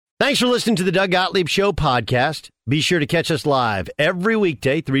Thanks for listening to the Doug Gottlieb Show podcast. Be sure to catch us live every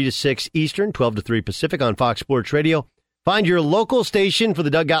weekday, 3 to 6 Eastern, 12 to 3 Pacific on Fox Sports Radio. Find your local station for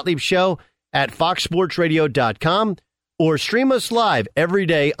the Doug Gottlieb Show at foxsportsradio.com or stream us live every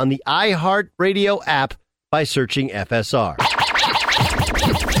day on the iHeartRadio app by searching FSR. Now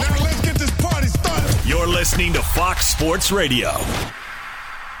let's get this party started. You're listening to Fox Sports Radio.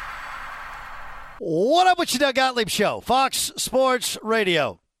 What up with your Doug Gottlieb Show? Fox Sports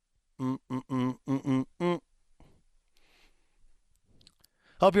Radio.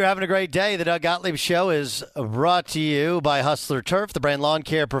 Hope you're having a great day. The Doug Gottlieb Show is brought to you by Hustler Turf, the brand lawn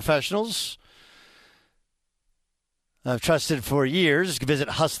care professionals I've trusted for years. Visit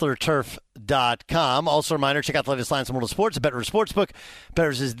hustlerturf.com. Also a reminder, check out the latest lines in the world of sports. A Betters Sportsbook.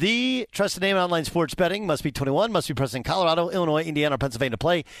 Betters is the trusted name in online sports betting. Must be 21. Must be present in Colorado, Illinois, Indiana, or Pennsylvania to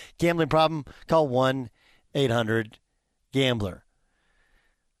play. Gambling problem? Call 1-800-GAMBLER.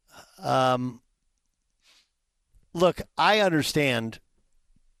 Look, I understand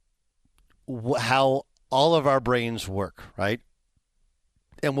how all of our brains work, right?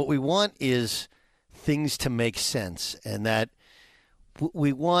 And what we want is things to make sense, and that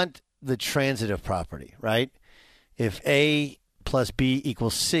we want the transitive property, right? If A plus B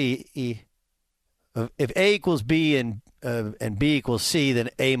equals C, if A equals B and B equals C,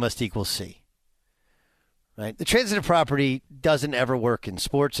 then A must equal C. Right? The transitive property doesn't ever work in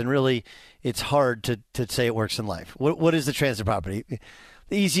sports, and really it's hard to say it works in life. What is the transitive property?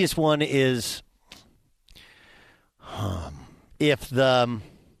 The easiest one is if the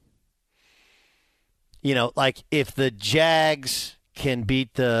Jags can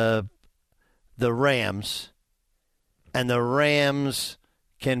beat the Rams and the Rams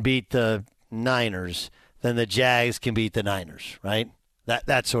can beat the Niners, then the Jags can beat the Niners, right?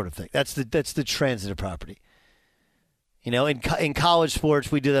 That sort of thing. That's the transitive property. You know, in college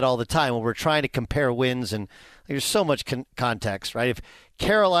sports, we do that all the time when we're trying to compare wins, and there's so much context, right? If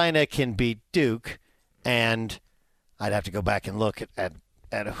Carolina can beat Duke, and I'd have to go back and look at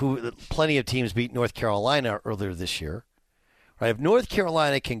who plenty of teams beat North Carolina earlier this year, right? If North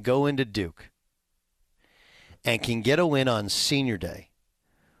Carolina can go into Duke and can get a win on Senior Day,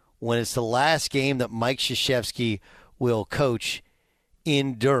 when it's the last game that Mike Krzyzewski will coach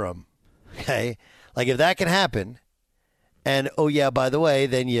in Durham, okay? Like if that can happen, and oh yeah, by the way,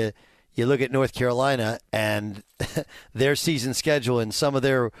 then you look at North Carolina and their season schedule and some of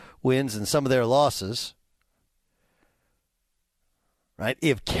their wins and some of their losses, right?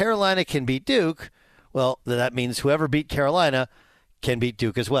 If Carolina can beat Duke, well, then that means whoever beat Carolina can beat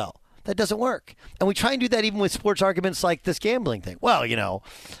Duke as well. That doesn't work. And we try and do that even with sports arguments like this gambling thing. Well, you know,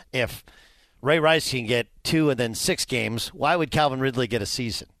 if Ray Rice can get 2 and then 6 games, why would Calvin Ridley get a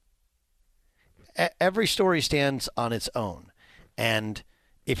season? Every story stands on its own. And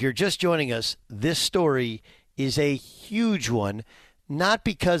if you're just joining us, this story is a huge one, not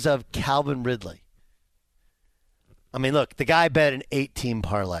because of Calvin Ridley. I mean, look, the guy bet an 8-team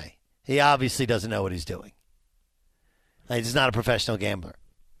parlay. He obviously doesn't know what he's doing. He's not a professional gambler.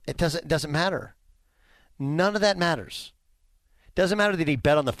 It doesn't matter. None of that matters. It doesn't matter that he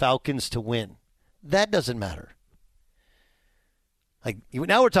bet on the Falcons to win. That doesn't matter. Like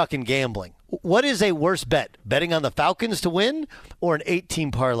now we're talking gambling. What is a worse bet? Betting on the Falcons to win or an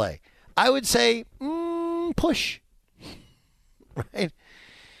 8-team parlay? I would say push. Right?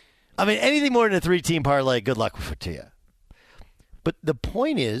 I mean, anything more than a 3-team parlay, good luck to you. But the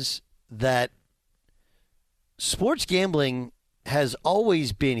point is that sports gambling has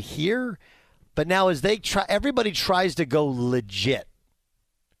always been here, but now as everybody tries to go legit.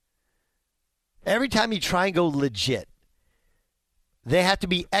 Every time you try and go legit, they have to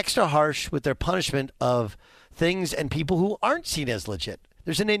be extra harsh with their punishment of things and people who aren't seen as legit.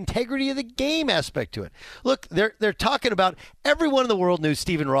 There's an integrity of the game aspect to it. Look, they're talking about everyone in the world knew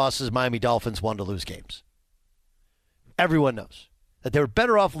Stephen Ross's Miami Dolphins wanted to lose games. Everyone knows that they were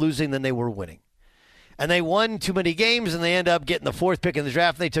better off losing than they were winning. And they won too many games, and they end up getting the 4th pick in the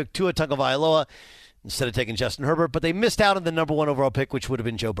draft. They took Tua Tagovailoa instead of taking Justin Herbert, but they missed out on the number 1 overall pick, which would have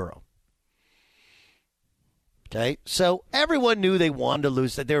been Joe Burrow. Okay, so everyone knew they wanted to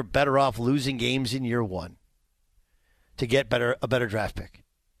lose, that they were better off losing games in year 1 to get a better draft pick.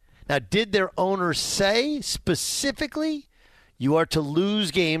 Now, did their owner say specifically, you are to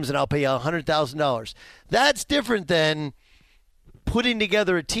lose games and I'll pay you $100,000? That's different than putting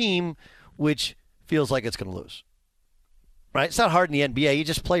together a team which feels like it's going to lose. Right? It's not hard in the NBA. You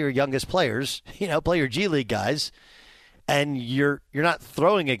just play your youngest players, play your G League guys, and you're not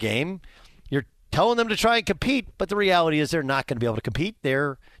throwing a game. You're telling them to try and compete, but the reality is they're not going to be able to compete.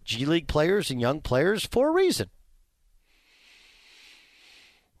 They're G League players and young players for a reason.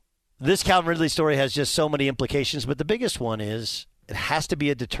 This Calvin Ridley story has just so many implications, but the biggest one is it has to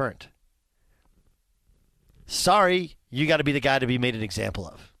be a deterrent. Sorry, you got to be the guy to be made an example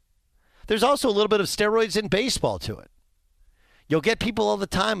of. There's also a little bit of steroids in baseball to it. You'll get people all the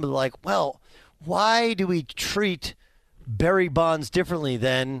time like, well, why do we treat Barry Bonds differently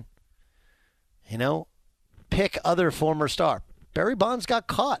than, pick other former star? Barry Bonds got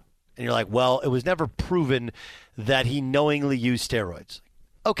caught. And you're like, well, it was never proven that he knowingly used steroids.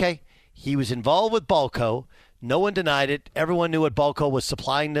 Okay, he was involved with Balco. No one denied it. Everyone knew what Balco was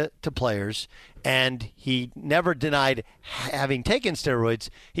supplying to players. And he never denied having taken steroids.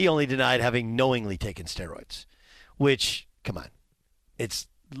 He only denied having knowingly taken steroids. Which, come on, it's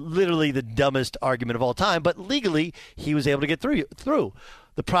literally the dumbest argument of all time. But legally, he was able to get through.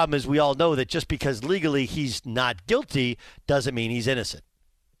 The problem is we all know that just because legally he's not guilty doesn't mean he's innocent.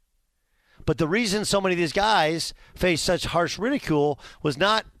 But the reason so many of these guys face such harsh ridicule was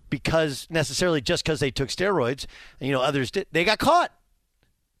not because necessarily just because they took steroids. And, others did. They got caught.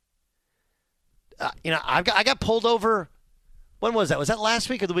 I got pulled over. When was that? Was that last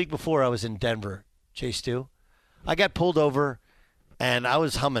week or the week before I was in Denver, Chase Stu? I got pulled over, and I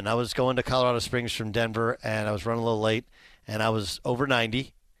was humming. I was going to Colorado Springs from Denver, and I was running a little late, and I was over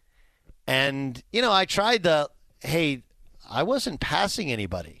 90. And, I tried hey, I wasn't passing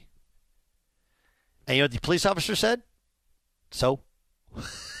anybody. And you know what the police officer said? So?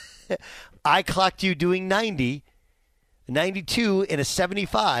 I clocked you doing 90, 92 in a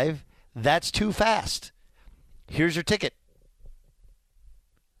 75. That's too fast. Here's your ticket.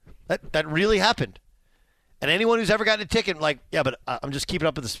 That really happened. And anyone who's ever gotten a ticket, like, yeah, but I'm just keeping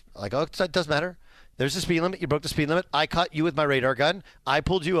up with this. Like, oh, it doesn't matter. There's the speed limit. You broke the speed limit. I caught you with my radar gun. I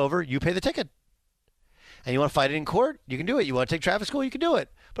pulled you over. You pay the ticket. And you want to fight it in court? You can do it. You want to take traffic school? You can do it.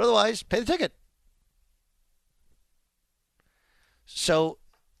 But otherwise, pay the ticket. So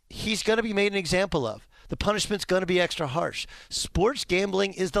he's going to be made an example of. The punishment's going to be extra harsh. Sports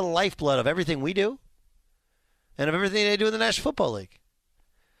gambling is the lifeblood of everything we do and of everything they do in the National Football League.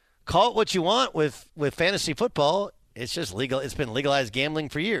 Call it what you want with fantasy football. It's just legal. It's been legalized gambling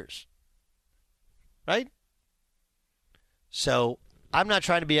for years. Right? So I'm not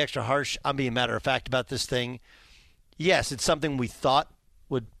trying to be extra harsh. I'm being matter of fact about this thing. Yes, it's something we thought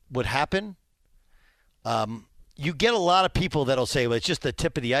would happen. You get a lot of people that'll say, well, it's just the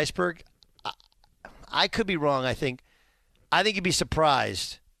tip of the iceberg. I could be wrong. I think you'd be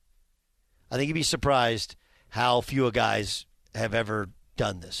surprised. I think you'd be surprised how few guys have ever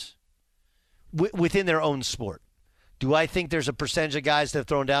done this within their own sport. Do I think there's a percentage of guys that have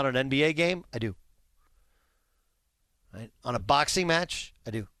thrown down an NBA game? I do. Right? On a boxing match,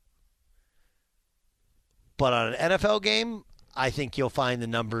 I do. But on an NFL game, I think you'll find the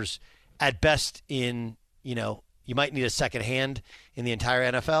numbers at best in, you might need a second hand in the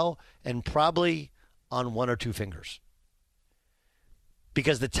entire NFL and probably on one or two fingers.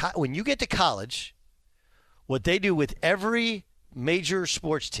 Because when you get to college, what they do with every major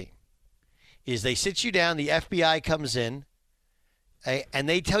sports team is they sit you down, the FBI comes in, and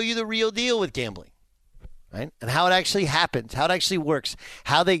they tell you the real deal with gambling, right? And how it actually happens, how it actually works,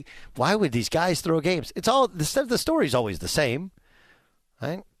 why would these guys throw games? It's all, the story's always the same,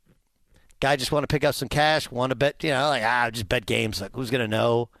 right? Guy just want to pick up some cash, want to bet, just bet games. Like, who's going to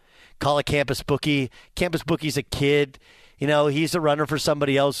know? Call a campus bookie. Campus bookie's a kid. He's a runner for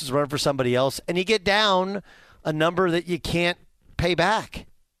somebody else, who's running for somebody else. And you get down a number that you can't pay back.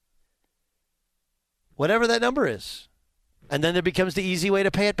 Whatever that number is. And then there becomes the easy way to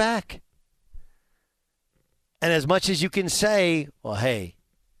pay it back. And as much as you can say, well, hey,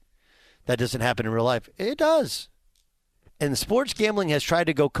 that doesn't happen in real life. It does. And sports gambling has tried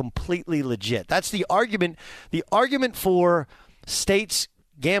to go completely legit. That's the argument. The argument for states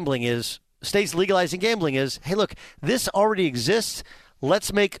legalizing gambling is, hey, look, this already exists.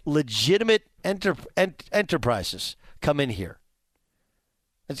 Let's make legitimate enterprises come in here.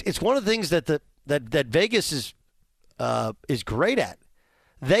 It's one of the things that Vegas is great at.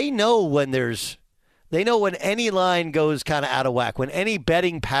 They know when any line goes kind of out of whack, when any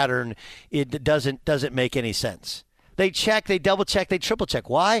betting pattern it doesn't make any sense. They check, they double check, they triple check.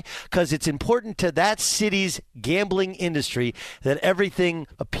 Why? Because it's important to that city's gambling industry that everything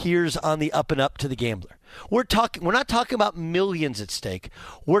appears on the up and up to the gambler. We're not talking about millions at stake.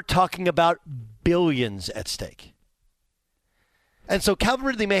 We're talking about billions at stake. And so Calvin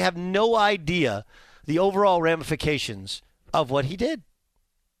Ridley may have no idea the overall ramifications of what he did.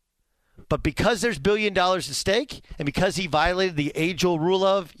 But because there's $1 billion at stake, and because he violated the age-old rule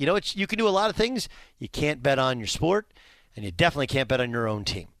of, you can do a lot of things. You can't bet on your sport, and you definitely can't bet on your own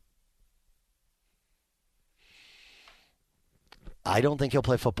team. I don't think he'll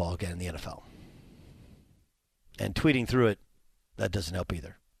play football again in the NFL. And tweeting through it, that doesn't help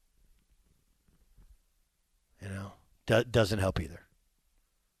either. Doesn't help either.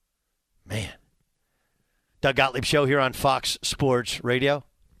 Man. Doug Gottlieb Show here on Fox Sports Radio.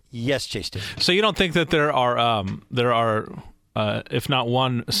 Yes, Chase did. So you don't think that there are if not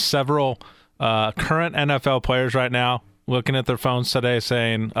one, several current NFL players right now looking at their phones today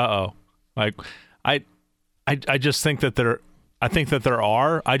saying, "Uh-oh." Like I just think that there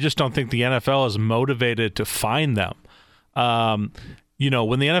are. I just don't think the NFL is motivated to find them.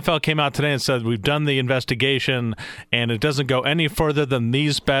 When the NFL came out today and said, we've done the investigation and it doesn't go any further than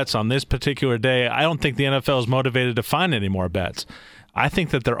these bets on this particular day, I don't think the NFL is motivated to find any more bets. I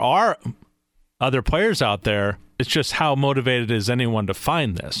think that there are other players out there. It's just how motivated is anyone to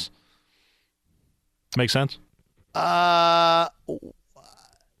find this? Make sense? I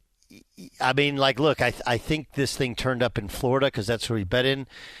mean, look, I think this thing turned up in Florida because that's where we bet in.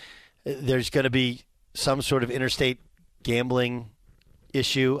 There's going to be some sort of interstate gambling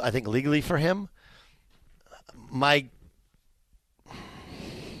issue, I think, legally for him.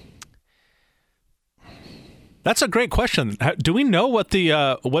 That's a great question. Do we know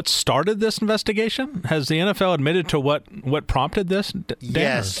what started this investigation? Has the NFL admitted to what prompted this? Dan,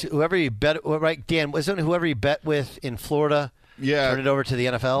 yes, whoever you bet, right? Dan, wasn't it whoever you bet with in Florida? Yeah, turn it over to the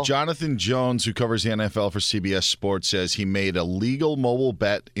NFL. Jonathan Jones, who covers the NFL for CBS Sports, says he made a legal mobile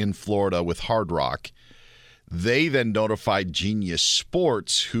bet in Florida with Hard Rock. They then notified Genius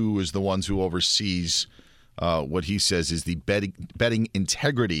Sports, who is the ones who oversees what he says is the betting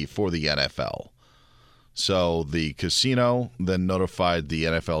integrity for the NFL. So the casino then notified the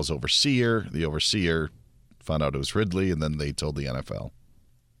NFL's overseer. The overseer found out it was Ridley, and then they told the NFL.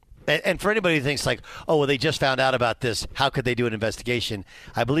 And for anybody who thinks they just found out about this, how could they do an investigation?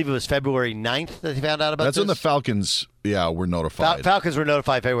 I believe it was February 9th that they found out about this. That's when the Falcons, were notified. Falcons were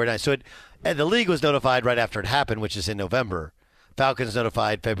notified February 9th. So and the league was notified right after it happened, which is in November. Falcons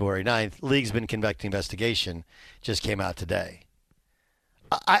notified February 9th. League's been conducting investigation. Just came out today.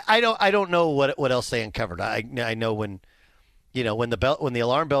 I don't know what else they uncovered. I know when the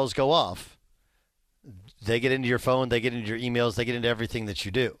alarm bells go off, they get into your phone, they get into your emails, they get into everything that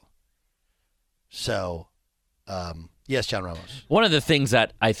you do. So, yes, John Ramos. One of the things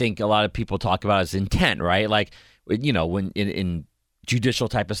that I think a lot of people talk about is intent, right? Like, when in judicial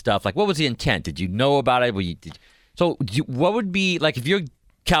type of stuff, like what was the intent? Did you know about it? What would be, like, if you're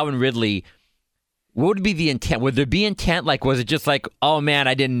Calvin Ridley, what would be the intent? Would there be intent? Like, was it just like, oh man,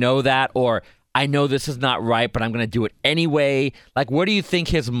 I didn't know that, or I know this is not right, but I'm going to do it anyway? Like, what do you think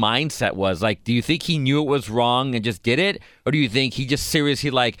his mindset was? Like, do you think he knew it was wrong and just did it? Or do you think he just seriously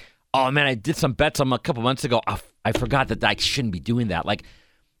like, oh man, I did some bets on a couple months ago. I forgot that I shouldn't be doing that. Like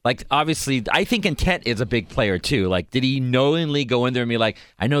obviously, I think intent is a big player too. Like, did he knowingly go in there and be like,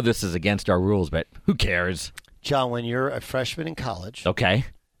 I know this is against our rules, but who cares? John, when you're a freshman in college, okay,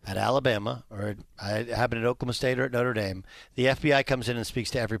 at Alabama, or it happened at Oklahoma State or at Notre Dame, the FBI comes in and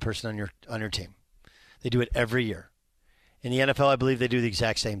speaks to every person on your team. They do it every year. In the NFL, I believe they do the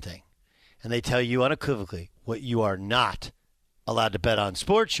exact same thing. And they tell you unequivocally what you are not allowed to bet on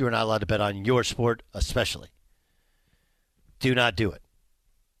sports. You are not allowed to bet on your sport, especially. Do not do it.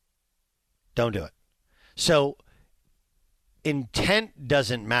 Don't do it. So intent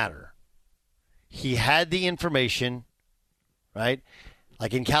doesn't matter. He had the information, right?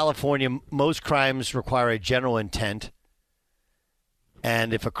 Like in California, most crimes require a general intent.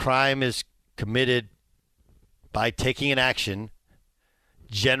 And if a crime is committed by taking an action,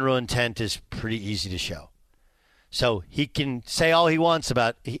 general intent is pretty easy to show. So he can say all he wants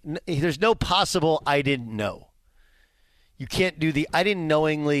about there's no possible I didn't know. You can't do the I didn't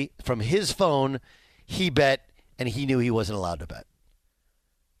knowingly from his phone. He bet and he knew he wasn't allowed to bet.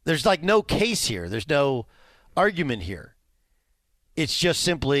 There's like no case here. There's no argument here. It's just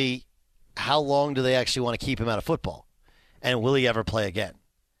simply how long do they actually want to keep him out of football? And will he ever play again?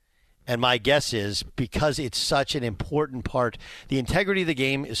 And my guess is because it's such an important part, the integrity of the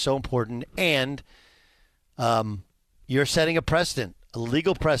game is so important, and you're setting a precedent, a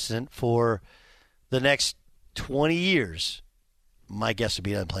legal precedent for the next 20 years. My guess would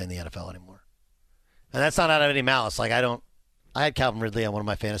be he doesn't play in the NFL anymore. And that's not out of any malice. Like, I had Calvin Ridley on one of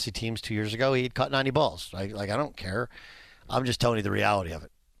my fantasy teams 2 years ago. He had caught 90 balls. I don't care. I'm just telling you the reality of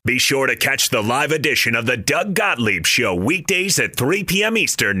it. Be sure to catch the live edition of the Doug Gottlieb Show weekdays at 3 p.m.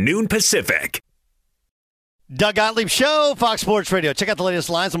 Eastern, noon Pacific. Doug Gottlieb Show, Fox Sports Radio. Check out the latest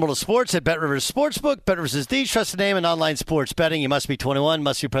lines on world of sports at BetRivers Sportsbook. BetRivers is the trusted name in online sports betting. You must be 21,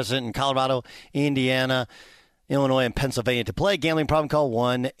 must be present in Colorado, Indiana, Illinois, and Pennsylvania to play. Gambling problem, call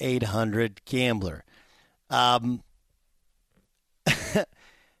 1-800-GAMBLER.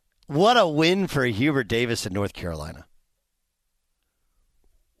 What a win for Hubert Davis in North Carolina.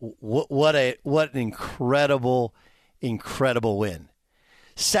 What an incredible win.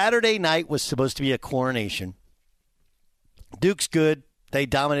 Saturday night was supposed to be a coronation. Duke's good. They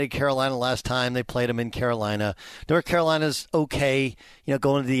dominated Carolina last time they played them in Carolina. North Carolina's okay,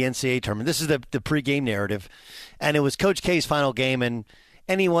 going to the NCAA tournament. This is the pregame narrative. And it was Coach K's final game, and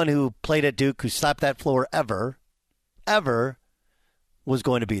anyone who played at Duke who slapped that floor ever was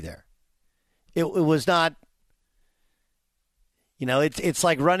going to be there. It was not, it's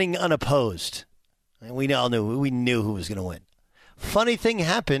like running unopposed. And we knew who was going to win. Funny thing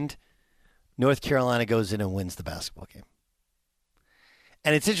happened. North Carolina goes in and wins the basketball game.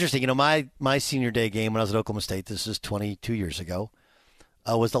 And it's interesting, my senior day game when I was at Oklahoma State, this is 22 years ago,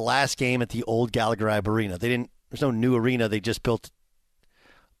 was the last game at the old Gallagher Arena. There's no new arena. They just built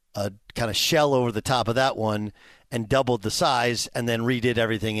a kind of shell over the top of that one and doubled the size and then redid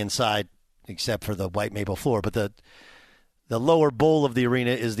everything inside except for the white maple floor. But the lower bowl of the arena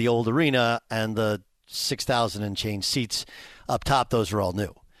is the old arena, and the 6,000 and change seats up top, those are all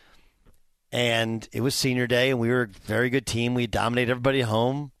new. And it was senior day, and we were a very good team. We dominated everybody at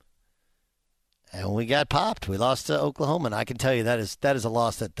home, and we got popped. We lost to Oklahoma, and I can tell you that is a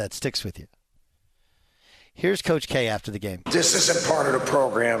loss that sticks with you. Here's Coach K after the game. This isn't part of the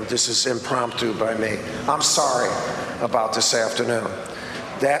program. This is impromptu by me. I'm sorry about this afternoon.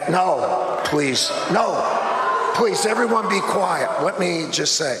 Please, everyone be quiet. Let me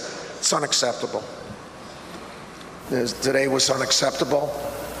just say, it's unacceptable. Today was unacceptable.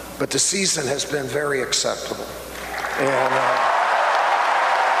 But the season has been very acceptable.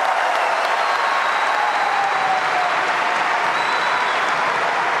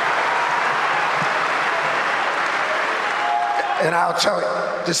 And I'll tell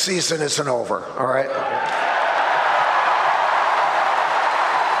you, the season isn't over, all right?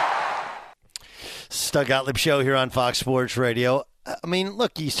 Doug Gottlieb Show here on Fox Sports Radio. I mean,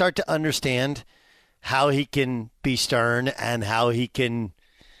 look, you start to understand how he can be stern and how he can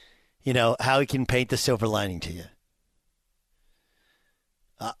paint the silver lining to you.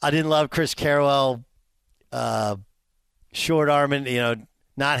 I didn't love Chris Carrawell short arming,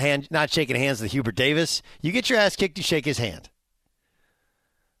 not shaking hands with Hubert Davis. You get your ass kicked, you shake his hand.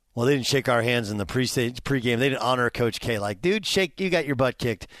 Well, they didn't shake our hands in the pregame. They didn't honor Coach K. Like, dude, you got your butt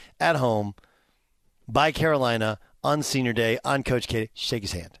kicked at home by Carolina on senior day on Coach K. Shake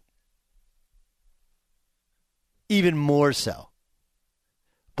his hand. Even more so.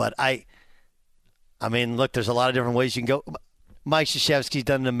 But I mean, look, there's a lot of different ways you can go. Mike Krzyzewski's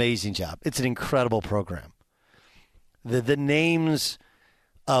done an amazing job. It's an incredible program. The names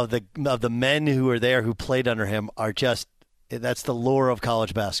of the men who are there who played under him are just, that's the lore of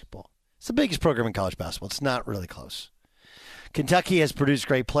college basketball. It's the biggest program in college basketball. It's not really close. Kentucky has produced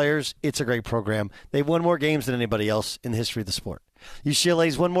great players. It's a great program. They've won more games than anybody else in the history of the sport.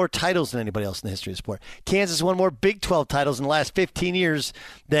 UCLA's won more titles than anybody else in the history of the sport. Kansas won more Big 12 titles in the last 15 years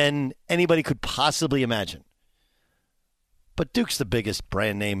than anybody could possibly imagine. But Duke's the biggest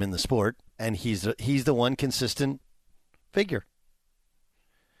brand name in the sport, and he's the one consistent figure.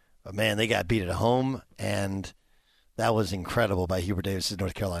 But, man, they got beat at home, and that was incredible by Hubert Davis'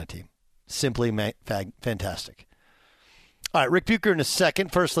 North Carolina team. Simply fantastic. All right, Rick Bucher in a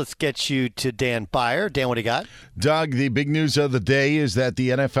second. First, let's get you to Dan Beyer. Dan, what do you got? Doug, the big news of the day is that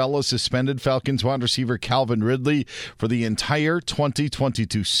the NFL has suspended Falcons wide receiver Calvin Ridley for the entire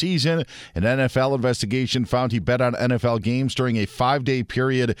 2022 season. An NFL investigation found he bet on NFL games during a 5-day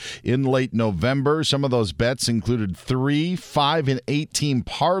period in late November. Some of those bets included 3, 5, and 8-team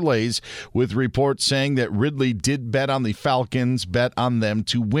parlays, with reports saying that Ridley did bet on the Falcons, bet on them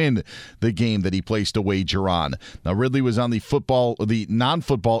to win the game that he placed a wager on. Now, Ridley was on the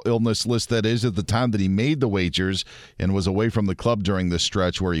non-football illness list, that is, at the time that he made the wagers, and was away from the club during the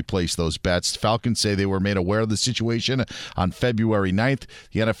stretch where he placed those bets. Falcons say they were made aware of the situation on February 9th.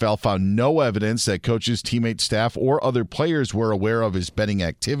 The NFL found no evidence that coaches, teammates, staff, or other players were aware of his betting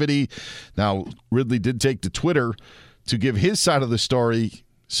activity. Now, Ridley did take to Twitter to give his side of the story,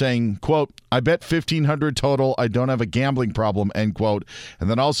 saying, quote, "I bet $1,500 total. I don't have a gambling problem," end quote. And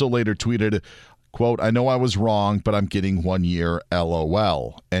then also later tweeted, quote, "I know I was wrong, but I'm getting 1 year,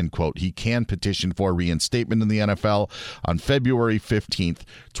 LOL," end quote. He can petition for reinstatement in the NFL on February 15th,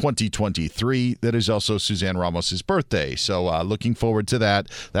 2023. That is also Suzanne Ramos' birthday. So looking forward to that.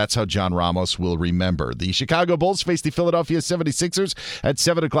 That's how John Ramos will remember. The Chicago Bulls face the Philadelphia 76ers at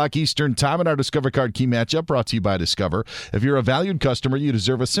 7 o'clock Eastern Time in our Discover Card Key matchup, brought to you by Discover. If you're a valued customer, you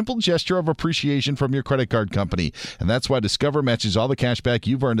deserve a simple gesture of appreciation from your credit card company. And that's why Discover matches all the cash back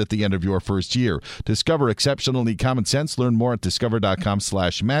you've earned at the end of your first year. Discover. Discover exceptionally common sense. Learn more at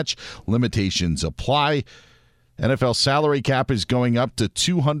discover.com/match. Limitations apply. NFL salary cap is going up to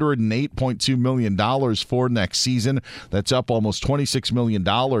 $208.2 million for next season. That's up almost $26 million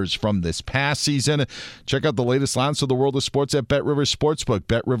from this past season. Check out the latest lines for the world of sports at BetRivers Sportsbook.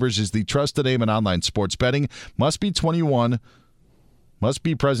 BetRivers is the trusted name in online sports betting. Must be 21. Must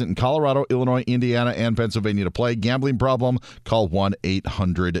be present in Colorado, Illinois, Indiana, and Pennsylvania to play. Gambling problem? Call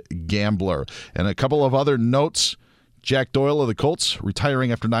 1-800-GAMBLER. And a couple of other notes. Jack Doyle of the Colts,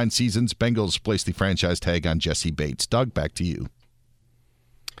 retiring after 9 seasons. Bengals placed the franchise tag on Jesse Bates. Doug, back to you.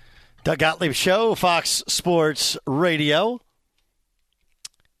 Doug Gottlieb Show, Fox Sports Radio.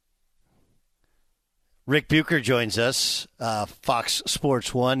 Rick Bucher joins us, Fox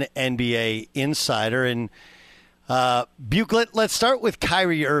Sports 1 NBA insider. And Bucher, let's start with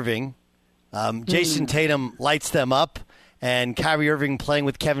Kyrie Irving. Jason Tatum lights them up. And Kyrie Irving playing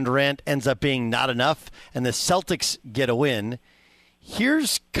with Kevin Durant ends up being not enough, and the Celtics get a win.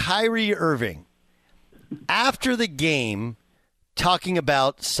 Here's Kyrie Irving after the game talking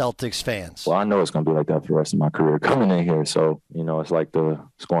about Celtics fans. Well, I know it's going to be like that for the rest of my career coming in here. So, it's like the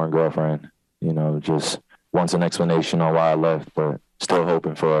scoring girlfriend, just wants an explanation on why I left, but still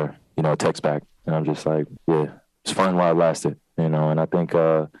hoping for, a text back. And I'm just like, yeah, it's fun while it lasted, and I think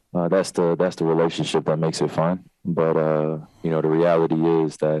that's the relationship that makes it fun. But, the reality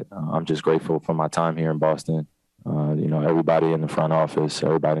is that I'm just grateful for my time here in Boston. Everybody in the front office,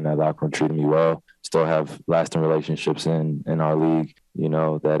 everybody in that locker room treated me well. Still have lasting relationships in our league,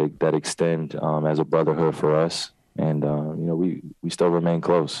 that extend as a brotherhood for us. And, we still remain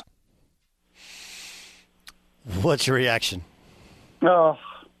close. What's your reaction? Oh,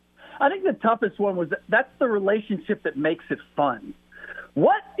 I think the toughest one was that's the relationship that makes it fun.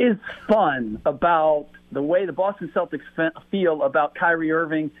 What is fun about the way the Boston Celtics feel about Kyrie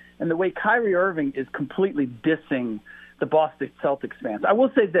Irving and the way Kyrie Irving is completely dissing the Boston Celtics fans? I will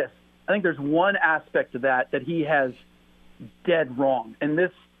say this. I think there's one aspect of that he has dead wrong. And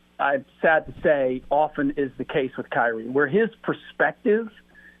this, I'm sad to say, often is the case with Kyrie, where his perspective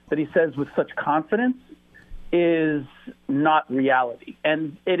that he says with such confidence is not reality.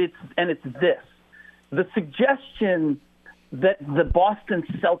 And it's this. The suggestion that the Boston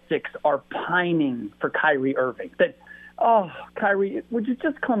Celtics are pining for Kyrie Irving. That, Kyrie, would you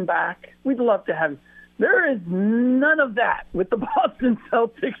just come back? We'd love to have you. There is none of that with the Boston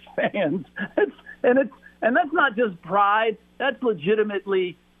Celtics fans. And that's not just pride. That's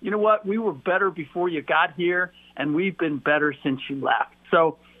legitimately, you know what, we were better before you got here, and we've been better since you left.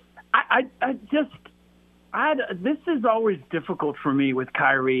 So this is always difficult for me with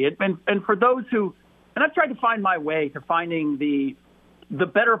Kyrie. And for those who, and I've tried to find my way to finding the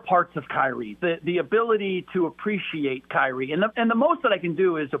better parts of Kyrie, the ability to appreciate Kyrie. And the most that I can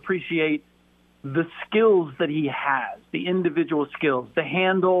do is appreciate the skills that he has, the individual skills, the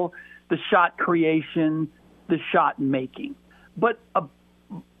handle, the shot creation, the shot making. But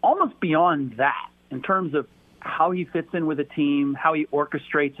almost beyond that, in terms of how he fits in with a team, how he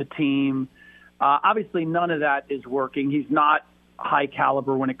orchestrates a team, obviously none of that is working. He's not high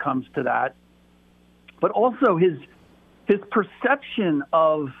caliber when it comes to that. But also his perception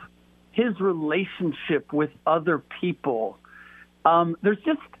of his relationship with other people. There's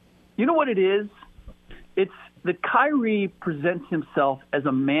just, you know what it is? It's that Kyrie presents himself as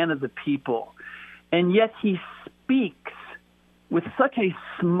a man of the people, and yet he speaks with such a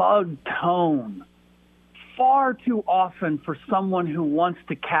smug tone far too often for someone who wants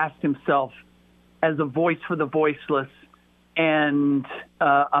to cast himself as a voice for the voiceless and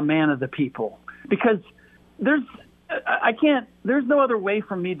a man of the people. Because there's no other way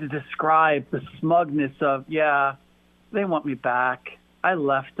for me to describe the smugness of, yeah, they want me back. I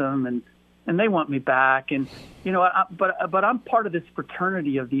left them and they want me back. And, but I'm part of this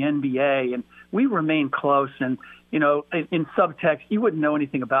fraternity of the NBA, and we remain close. And, in subtext, you wouldn't know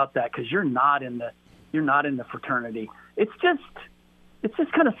anything about that because you're not in the fraternity. It's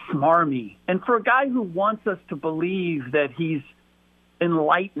just kind of smarmy. And for a guy who wants us to believe that he's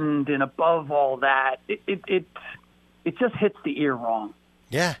enlightened and above all that, it just hits the ear wrong.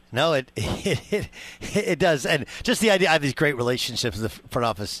 Yeah, no, it does. And just the idea, I have these great relationships in the front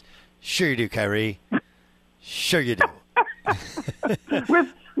office. Sure you do, Kyrie. Sure you do.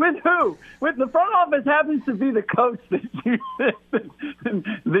 With who? With the front office happens to be the coach that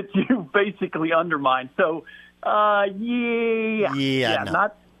you basically undermined. So, no.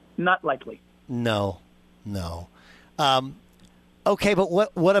 Not likely. No. Okay, but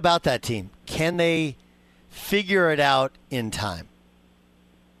what about that team? Can they figure it out in time?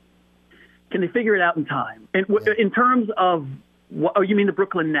 Can they figure it out in time? In terms of, you mean the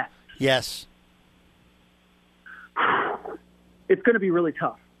Brooklyn Nets? Yes. it's going to be really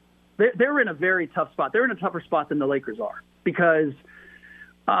tough. They're in a very tough spot. They're in a tougher spot than the Lakers are because,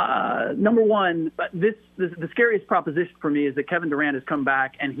 number one, the scariest proposition for me is that Kevin Durant has come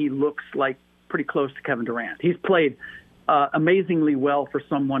back and he looks like pretty close to Kevin Durant. He's played amazingly well for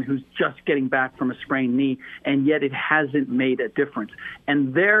someone who's just getting back from a sprained knee, and yet it hasn't made a difference.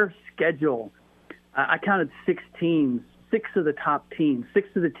 And their schedule, I counted 6 teams, 6 of the top teams,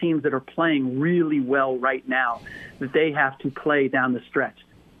 6 of the teams that are playing really well right now that they have to play down the stretch.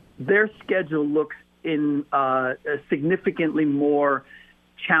 Their schedule looks significantly more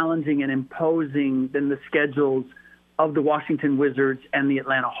challenging and imposing than the schedules of the Washington Wizards and the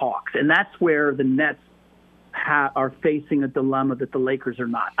Atlanta Hawks. And that's where the Nets are facing a dilemma that the Lakers are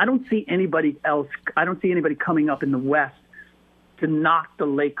not. I don't see anybody else. I don't see anybody coming up in the West to knock the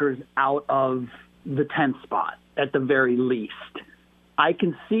Lakers out of the 10th spot at the very least. I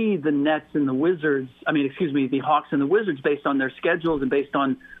can see the Nets and the the Hawks and the Wizards based on their schedules and based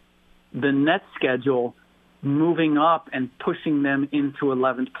on the Nets schedule moving up and pushing them into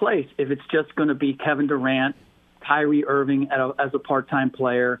 11th place if it's just going to be Kevin Durant, Kyrie Irving as a part-time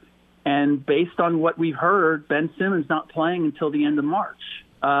player. And based on what we've heard, Ben Simmons not playing until the end of March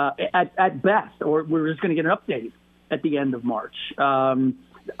at best, or we're just going to get an update at the end of March.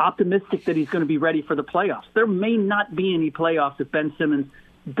 Optimistic that he's going to be ready for the playoffs. There may not be any playoffs if Ben Simmons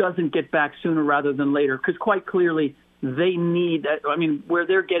doesn't get back sooner rather than later, because quite clearly they need – where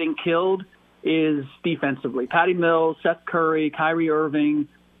they're getting killed is defensively. Patty Mills, Seth Curry, Kyrie Irving.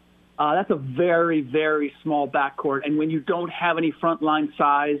 That's a very, very small backcourt. And when you don't have any frontline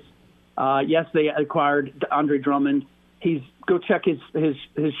size, yes, they acquired Andre Drummond. Go check his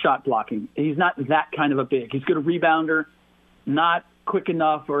shot blocking. He's not that kind of a big. He's a good rebounder, not quick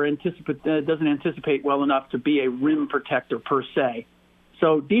enough or doesn't anticipate well enough to be a rim protector per se.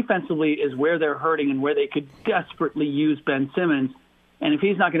 So defensively is where they're hurting and where they could desperately use Ben Simmons. And if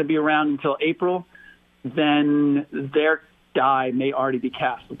he's not going to be around until April, then their die may already be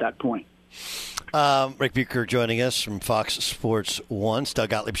cast at that point. Rick Bucher joining us from Fox Sports 1, Doug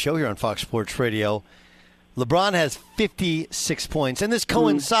Gottlieb Show here on Fox Sports Radio. LeBron has 56 points, and this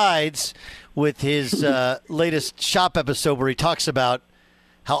coincides with his latest Shop episode where he talks about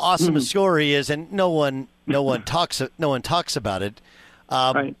how awesome a scorer he is, and no one talks about it.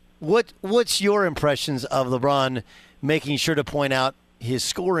 Right. What's your impressions of LeBron making sure to point out his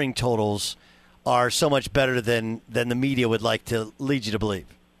scoring totals are so much better than the media would like to lead you to believe?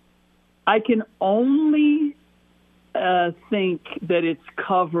 I can only think that it's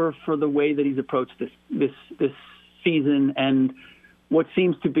cover for the way that he's approached this season and what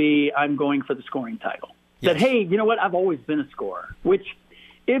seems to be I'm going for the scoring title. Yes. That, hey, you know what? I've always been a scorer, which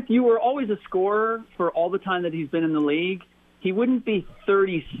if you were always a scorer for all the time that he's been in the league, he wouldn't be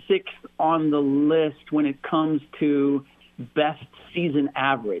 36th on the list when it comes to best season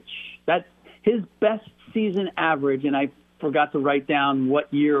average. That his best season average, and I forgot to write down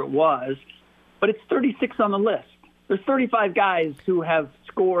what year it was, but it's 36 on the list. There's 35 guys who have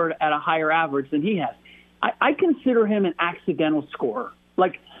scored at a higher average than he has. I consider him an accidental scorer.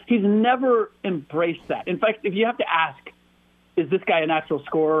 Like, he's never embraced that. In fact, if you have to ask, is this guy a natural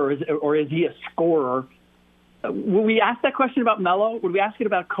scorer or is he a scorer? Would we ask that question about Melo? Would we ask it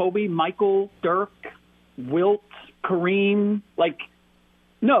about Kobe, Michael, Dirk, Wilt, Kareem?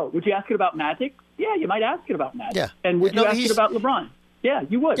 No. Would you ask it about Magic? Yeah, you might ask it about Magic. Yeah. And would you ask it about LeBron? Yeah,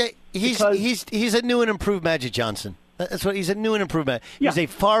 you would. Yeah, he's a new and improved Magic Johnson. That's what he's a new and improved Magic. He's a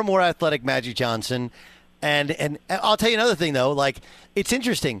far more athletic Magic Johnson. And I'll tell you another thing though. It's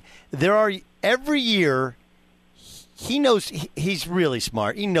interesting. Every year he knows he's really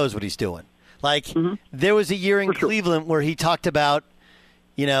smart. He knows what he's doing. There was a year in Cleveland where he talked about,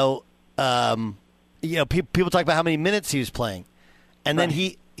 people talk about how many minutes he was playing, and then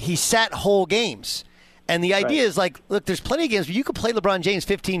he sat whole games. And the idea is look, there's plenty of games where you could play LeBron James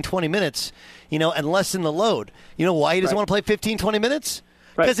 15, 20 minutes, and lessen the load. You know why he doesn't want to play 15, 20 minutes?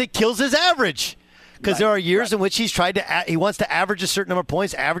 Because it kills his average. Because there are years in which he wants to average a certain number of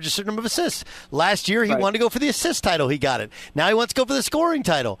points, average a certain number of assists. Last year, he wanted to go for the assist title. He got it. Now he wants to go for the scoring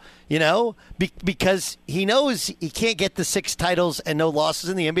title, because he knows he can't get the 6 titles and no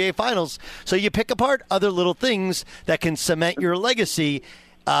losses in the NBA Finals. So you pick apart other little things that can cement your legacy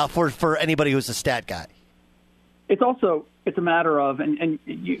for anybody who's a stat guy. It's a matter of, and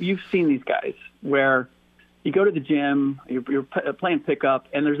you've seen these guys where you go to the gym, you're playing pickup,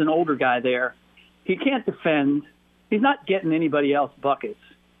 and there's an older guy there. He can't defend. He's not getting anybody else buckets,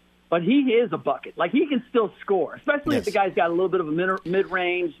 but he is a bucket. He can still score, especially if the guy's got a little bit of a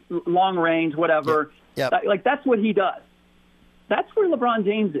mid-range, long range, whatever. That's what he does. That's where LeBron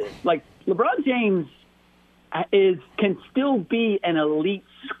James is. LeBron James can still be an elite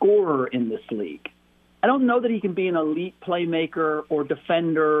scorer in this league. I don't know that he can be an elite playmaker or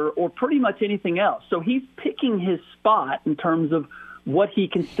defender or pretty much anything else. So he's picking his spot in terms of what he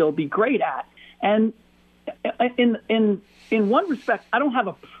can still be great at. And in one respect, I don't have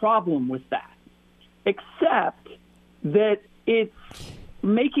a problem with that, except that it's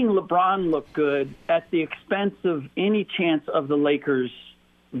making LeBron look good at the expense of any chance of the Lakers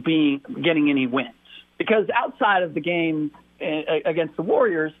getting any wins. Because outside of the game against the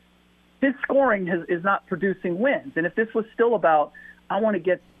Warriors, his scoring is not producing wins. And if this was still about, I want to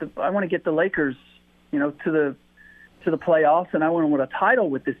get the Lakers, to the playoffs, and I want to win a title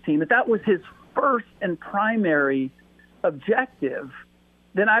with this team, if that was his first and primary objective,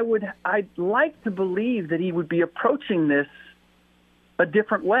 then I'd like to believe that he would be approaching this a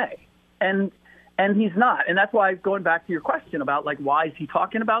different way. And he's not. And that's why, going back to your question about why is he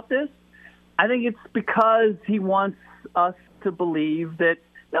talking about this? I think it's because he wants us to believe that,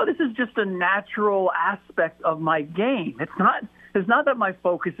 no, this is just a natural aspect of my game. It's not that my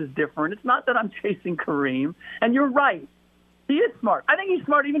focus is different. It's not that I'm chasing Kareem. And you're right. He is smart. I think he's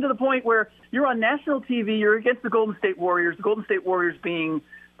smart even to the point where you're on national TV, you're against the Golden State Warriors being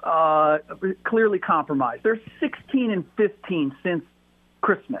clearly compromised. They're 16-15 since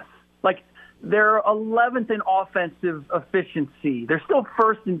Christmas. They're 11th in offensive efficiency. They're still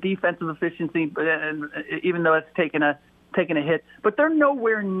first in defensive efficiency, even though it's taken a hit. But they're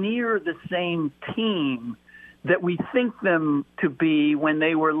nowhere near the same team that we think them to be when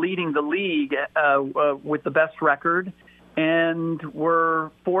they were leading the league with the best record and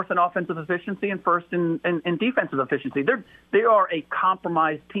were fourth in offensive efficiency and first in defensive efficiency. They are a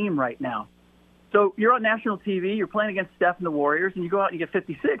compromised team right now. So you're on national TV, you're playing against Steph and the Warriors, and you go out and you get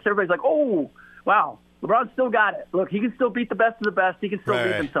 56. Everybody's like, oh, wow, LeBron still got it. Look, he can still beat the best of the best. He can still beat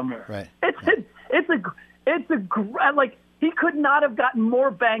them somewhere. Right. He could not have gotten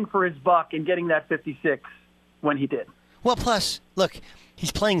more bang for his buck in getting that 56 when he did. Well, plus, look,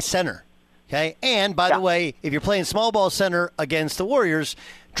 he's playing center. Okay, and by the way, if you're playing small ball center against the Warriors,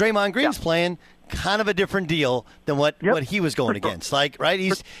 Draymond Green's playing kind of a different deal than what he was going against.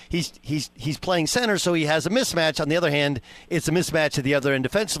 Right? He's playing center, so he has a mismatch. On the other hand, it's a mismatch at the other end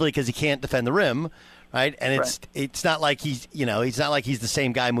defensively because he can't defend the rim, right? And it's not like he's the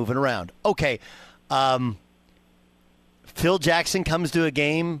same guy moving around. Okay, Phil Jackson comes to a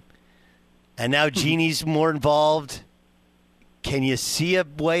game, and now Jeannie's more involved. Can you see a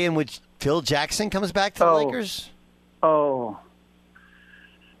way in which Phil Jackson comes back to the Lakers? Well,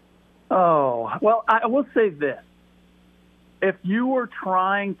 I will say this. If you were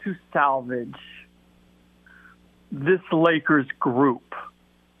trying to salvage this Lakers group,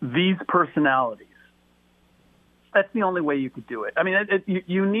 these personalities, that's the only way you could do it. I mean,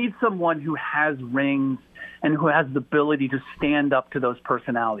 you need someone who has rings and who has the ability to stand up to those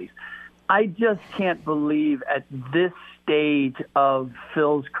personalities. I just can't believe at this stage of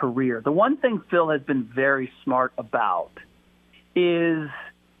Phil's career. The one thing Phil has been very smart about is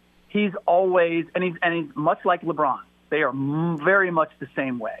he's always, and he's much like LeBron. They are very much the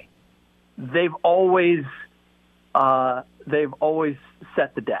same way. They've always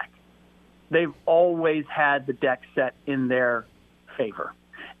set the deck. They've always had the deck set in their favor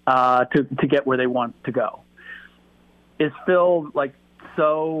to get where they want to go. Is Phil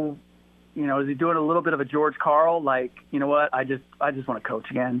so? Is he doing a little bit of a George Karl? You know what? I just want to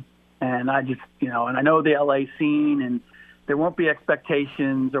coach again, and I just and I know the LA scene and there won't be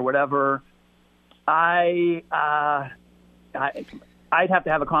expectations or whatever. I'd have to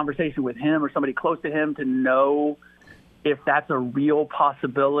have a conversation with him or somebody close to him to know if that's a real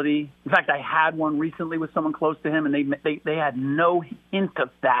possibility. In fact, I had one recently with someone close to him, and they had no hint of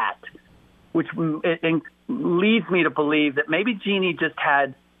that, which leads me to believe that maybe Jeannie just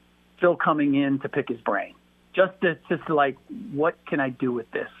had Phil coming in to pick his brain, just what can I do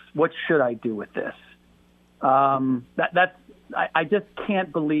with this? What should I do with this? I just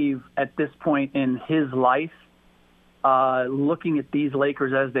can't believe at this point in his life, looking at these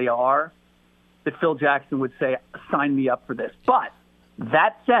Lakers as they are, that Phil Jackson would say, sign me up for this. But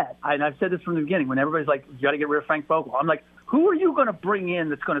that said, and I've said this from the beginning, when everybody's like, you got to get rid of Frank Vogel, I'm like, who are you going to bring in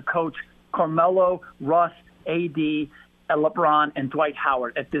that's going to coach Carmelo, Russ, AD, LeBron, and Dwight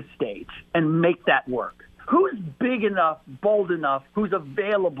Howard at this stage and make that work? Who's big enough, bold enough, who's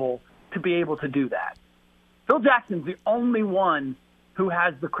available to be able to do that? Phil Jackson's the only one who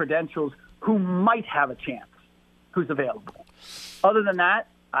has the credentials, who might have a chance, who's available. Other than that,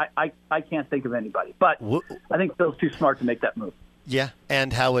 I can't think of anybody. But I think Phil's too smart to make that move. Yeah,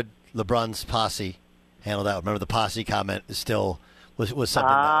 and how would LeBron's posse handle that? Remember, the posse comment is still was something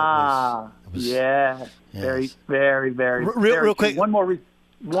that was yeah. Very, yes. very, very. Real quick. One more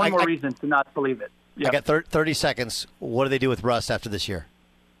reason to not believe it. Yep. I got 30 seconds. What do they do with Russ after this year?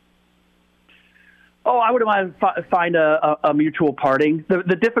 Oh, I would find a mutual parting.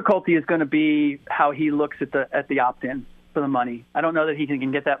 The difficulty is going to be how he looks at the opt-in for the money. I don't know that he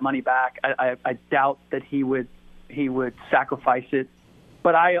can get that money back. I doubt that he would sacrifice it.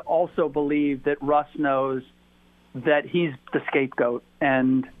 But I also believe that Russ knows that he's the scapegoat.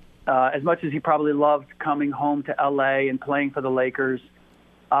 And as much as he probably loved coming home to L.A. and playing for the Lakers,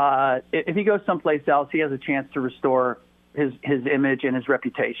 if he goes someplace else, he has a chance to restore his image and his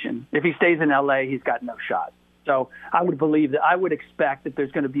reputation. If he stays in L.A., he's got no shot. So I would expect that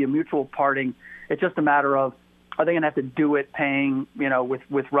there's going to be a mutual parting. It's just a matter of, are they going to have to do it paying,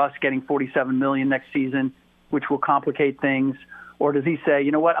 with Russ getting $47 million next season, which will complicate things? Or does he say,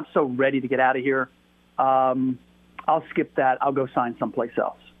 you know what, I'm so ready to get out of here, I'll skip that. I'll go sign someplace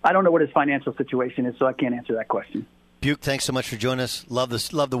else. I don't know what his financial situation is, so I can't answer that question. Buke, thanks so much for joining us. Love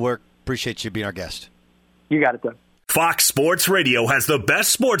the work. Appreciate you being our guest. You got it, Doug. Fox Sports Radio has the best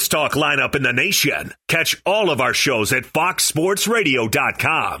sports talk lineup in the nation. Catch all of our shows at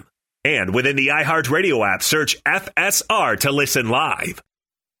foxsportsradio.com. And within the iHeartRadio app, search FSR to listen live.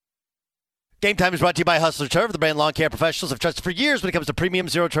 Game Time is brought to you by Hustler Turf. The brand lawn care professionals have trusted for years when it comes to premium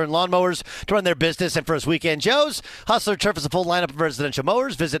zero-turn lawnmowers to run their business. And for us weekend Joes, Hustler Turf is a full lineup of residential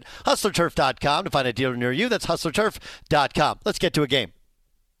mowers. Visit hustlerturf.com to find a dealer near you. That's hustlerturf.com. Let's get to a game.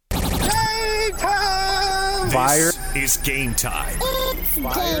 Game time! This is Game Time. It's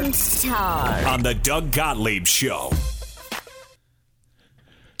game time. On the Doug Gottlieb Show.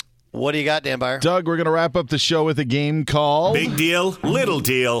 What do you got, Dan Byer? Doug, we're going to wrap up the show with a game called Big Deal, Little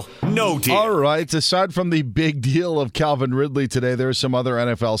Deal, No Deal. All right. Aside from the big deal of Calvin Ridley today, there's some other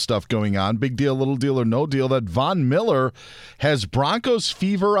NFL stuff going on. Big deal, little deal, or no deal that Von Miller has Broncos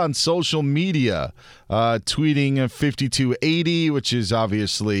fever on social media, tweeting a 5280, which is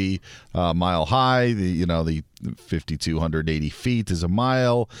obviously a mile high. The 5,280 feet is a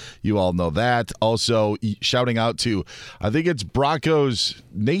mile. You all know that. Also shouting out to, I think it's Broncos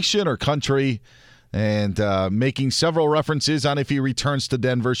Nation or country, and making several references on if he returns to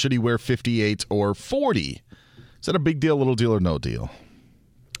Denver, should he wear 58 or 40? Is that a big deal, little deal, or no deal?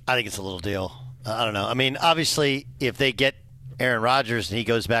 I think it's a little deal. I don't know. I mean, obviously, if they get Aaron Rodgers and he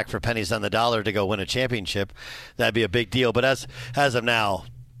goes back for pennies on the dollar to go win a championship, that'd be a big deal. But as of now,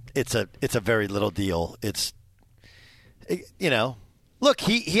 it's a very little deal. It's, look,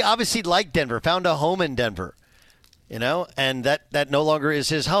 he obviously liked Denver, found a home in Denver, and that no longer is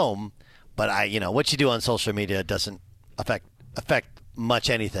his home. But what you do on social media doesn't affect much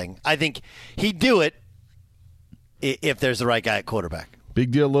anything. I think he'd do it if there's the right guy at quarterback.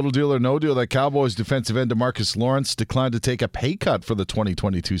 Big deal, little deal, or no deal that Cowboys defensive end DeMarcus Lawrence declined to take a pay cut for the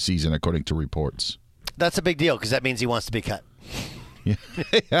 2022 season, according to reports. That's a big deal because that means he wants to be cut.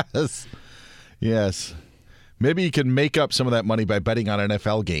 Yes. Maybe you can make up some of that money by betting on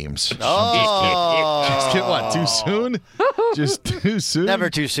NFL games. Oh. Just get what? Too soon? Just too soon? Never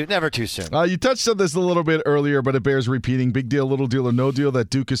too soon. Never too soon. You touched on this a little bit earlier, but it bears repeating. Big deal, little deal, or no deal that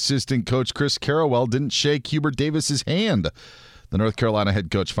Duke assistant coach Chris Carrawell didn't shake Hubert Davis's hand, the North Carolina head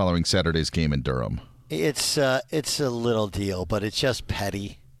coach, following Saturday's game in Durham. It's a little deal, but it's just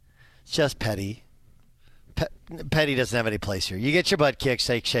petty. It's just petty. Petty doesn't have any place here. You get your butt kicked,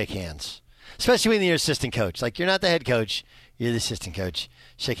 shake hands. Especially when you're assistant coach. Like, you're not the head coach, you're the assistant coach.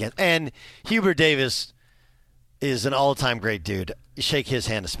 Shake hands. And Hubert Davis is an all-time great dude. Shake his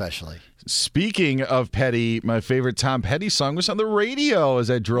hand especially. Speaking of petty, my favorite Tom Petty song was on the radio as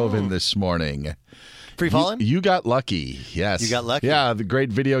I drove in this morning. Free Fallin'? You got lucky. Yes. You got lucky? Yeah, the great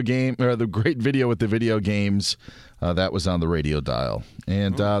video game, or the great video with the video games, that was on the radio dial.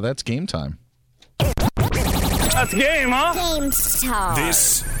 And that's game time. That's game, huh? Game time.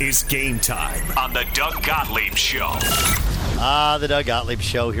 This is Game Time on the Doug Gottlieb Show. The Doug Gottlieb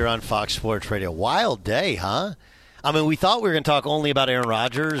Show here on Fox Sports Radio. Wild day, huh? I mean, we thought we were going to talk only about Aaron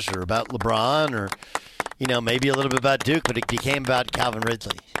Rodgers or about LeBron or, maybe a little bit about Duke, but it became about Calvin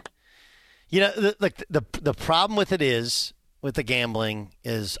Ridley. The problem with it is, with the gambling,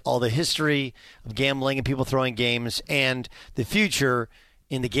 is all the history of gambling and people throwing games and the future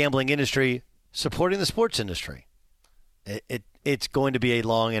in the gambling industry supporting the sports industry. It's going to be a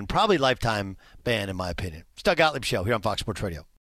long and probably lifetime ban, in my opinion. It's Doug Gottlieb Show here on Fox Sports Radio.